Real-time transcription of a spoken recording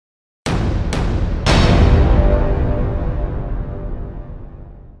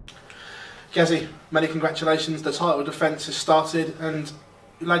Gezi, many congratulations. The title defence has started and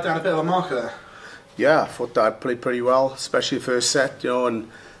you laid down a bit of a marker there. Yeah, I thought that I played pretty well, especially the first set, and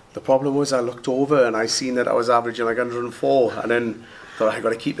the problem was I looked over and I seen that I was averaging like 104, and then thought I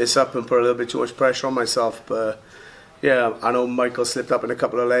got to keep this up and put a little bit too much pressure on myself. But yeah, I know Michael slipped up in a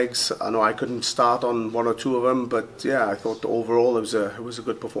couple of legs. I know I couldn't start on one or two of them, but yeah, I thought overall it was a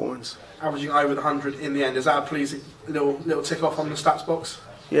good performance. Averaging over the 100 in the end, is that a pleasing little tick off on the stats box?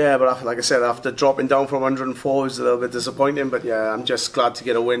 Yeah, but like I said, after dropping down from 104, it was a little bit disappointing. But yeah, I'm just glad to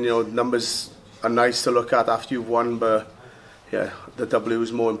get a win. Numbers are nice to look at after you've won, but yeah, the W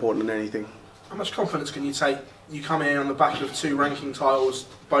is more important than anything. How much confidence can you take? You come in on the back of two ranking titles,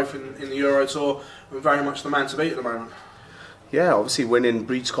 both in the Euro Tour, and very much the man to beat at the moment. Yeah, obviously winning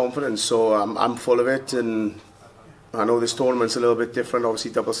breeds confidence, so I'm full of it, and I know this tournament's a little bit different.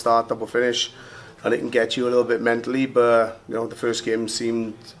 Obviously, double start, double finish, and it can get you a little bit mentally. But the first game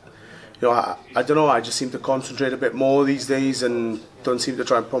seemed, I don't know. I just seem to concentrate a bit more these days, and don't seem to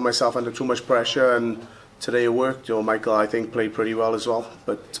try and put myself under too much pressure. And today it worked. Michael, I think, played pretty well as well,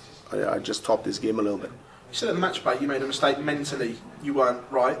 but I just topped his game a little bit. You said at the match play you made a mistake mentally. You weren't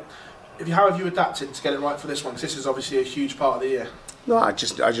right. How have you adapted to get it right for this one? Because this is obviously a huge part of the year. No, I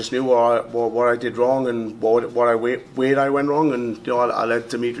just knew what I did wrong and where I went wrong, and I let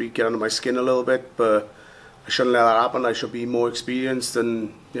Dimitri get under my skin a little bit, but I shouldn't let that happen. I should be more experienced,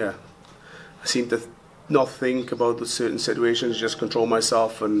 and yeah, I seem to not think about the certain situations, just control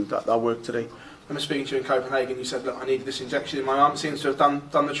myself, and that worked today. I was speaking to you in Copenhagen. You said, "Look, I needed this injection in my arm." It seems to have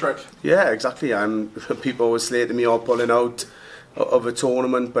done the trick. Yeah, exactly. People were slating me or pulling out of a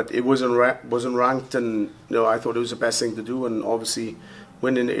tournament, but it wasn't ranked, and I thought it was the best thing to do. And obviously,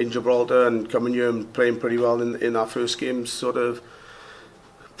 winning in Gibraltar and coming here and playing pretty well in our first game sort of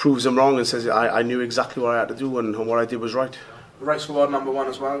proves them wrong and says I knew exactly what I had to do, and what I did was right. The race for world #1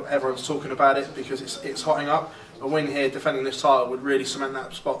 as well. Everyone's talking about it because it's hotting up. A win here, defending this title, would really cement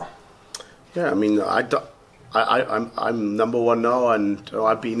that spot. Yeah, I mean, I'm #1 now, and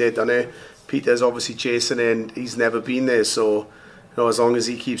I've been there, done it. Peter's obviously chasing it, and he's never been there, so as long as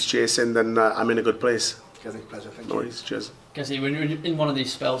he keeps chasing, then I'm in a good place. Gezi, pleasure, thank you. Nice, cheers. Gezi, when you're in one of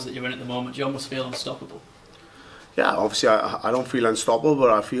these spells that you're in at the moment, do you almost feel unstoppable? Yeah, obviously I don't feel unstoppable, but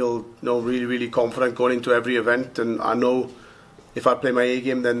I feel really, really confident going into every event, and I know if I play my A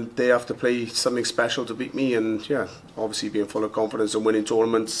game, then they have to play something special to beat me, and yeah, obviously being full of confidence and winning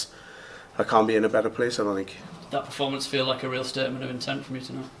tournaments, I can't be in a better place, I don't think. Did that performance feel like a real statement of intent from you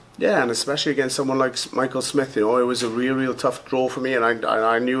tonight? Yeah, and especially against someone like Michael Smith, it was a real tough draw for me, and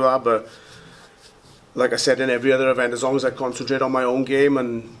I knew that, but like I said in every other event, as long as I concentrate on my own game,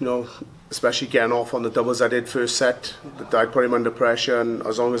 and especially getting off on the doubles I did first set, that I put him under pressure, and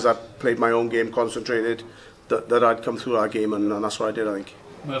as long as I played my own game, concentrated, that I'd come through that game, and that's what I did, I think.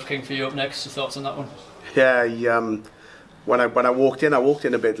 Merv King for you up next, your thoughts on that one? Yeah, when I walked in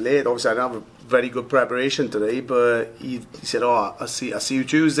a bit late. Obviously I didn't have a very good preparation today, but he said, "Oh, I see you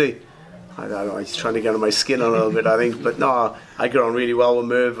Tuesday." I don't know, he's trying to get on my skin a little bit, I think, but no, I get on really well with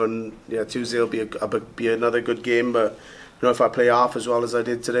Merv, and yeah, Tuesday will be another good game, but if I play half as well as I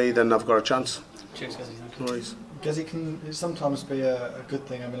did today, then I've got a chance. Cheers, Gezi. No worries. Gezi, can it sometimes be a good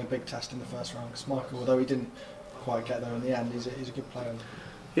thing, a big test in the first round, because Michael, although he didn't quite get there in the end, he's a good player.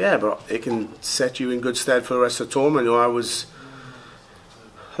 Yeah, but it can set you in good stead for the rest of the tournament.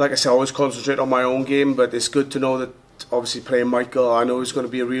 Like I said, I always concentrate on my own game, but it's good to know that obviously playing Michael, I know it's going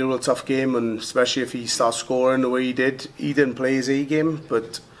to be a real tough game, and especially if he starts scoring the way he did. He didn't play his A game,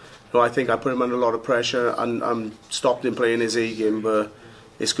 but I think I put him under a lot of pressure and stopped him playing his A game. But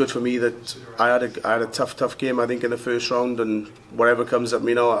it's good for me that I had a tough game, I think, in the first round, and whatever comes at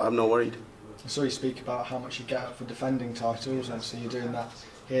me now, I'm not worried. I saw you speak about how much you get out for defending titles, and so you're doing that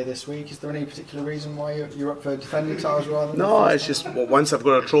here this week. Is there any particular reason why you're up for defending titles rather than? No, it's just once I've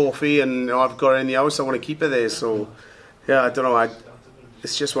got a trophy and I've got it in the house, I want to keep it there. So yeah, I don't know.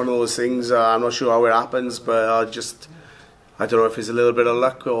 It's just one of those things. I'm not sure how it happens, but I don't know if it's a little bit of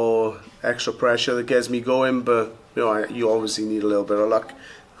luck or extra pressure that gets me going. But you obviously need a little bit of luck,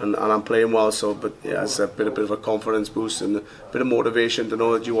 and I'm playing well. So, but yeah, it's a bit of a confidence boost and a bit of motivation to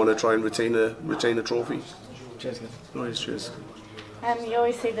know that you want to try and retain a trophy. Cheers, guys. No worries, cheers. You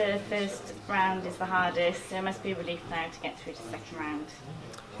always say the first round is the hardest, so it must be a relief now to get through to the second round.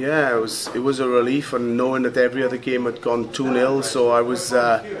 Yeah, it was a relief, and knowing that every other game had gone 2-0, so I was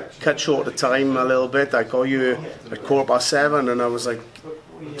cut short of time a little bit. I called you at 7:15, and I was like,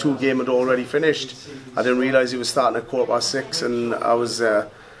 2 games had already finished. I didn't realise it was starting at 6:15, and I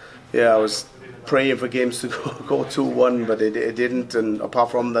was praying for games to go 2-1, but it didn't. And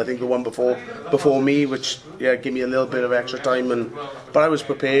apart from, I think, the one before me, which gave me a little bit of extra time, but I was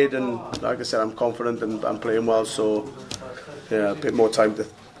prepared, and like I said, I'm confident and I'm playing well. So a bit more time to,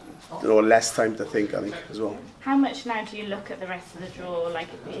 less time to think, I think, as well. How much now do you look at the rest of the draw? Like,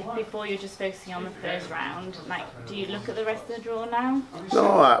 before you're just focusing on the first round, like, do you look at the rest of the draw now?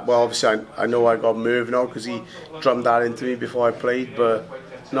 No, well, obviously I know I got Merv now because he drummed that into me before I played, but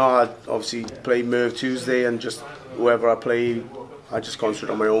no, I obviously play Merv Tuesday, and just whoever I play, I just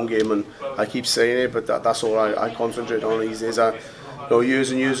concentrate on my own game, and I keep saying it, but that's all I concentrate on these days.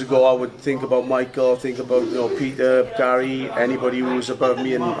 Years and years ago, I would think about Michael, think about Peter, Gary, anybody who was above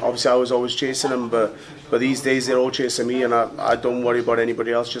me, and obviously I was always chasing them. But these days they're all chasing me, and I don't worry about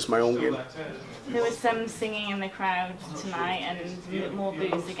anybody else, just my own game. There was some singing in the crowd tonight, and more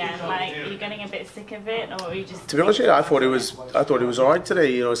boos again. Like, are you getting a bit sick of it, or are you just? To be honest with you, I thought it was all right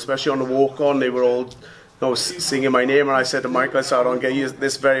today. Especially on the walk on, they were all singing my name, and I said to Michael, I don't get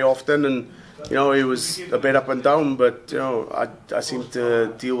this very often, and. It was a bit up and down, but I seem to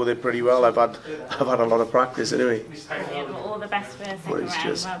deal with it pretty well. I've had a lot of practice anyway. All the best for the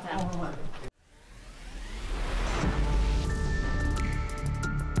second round. Well done.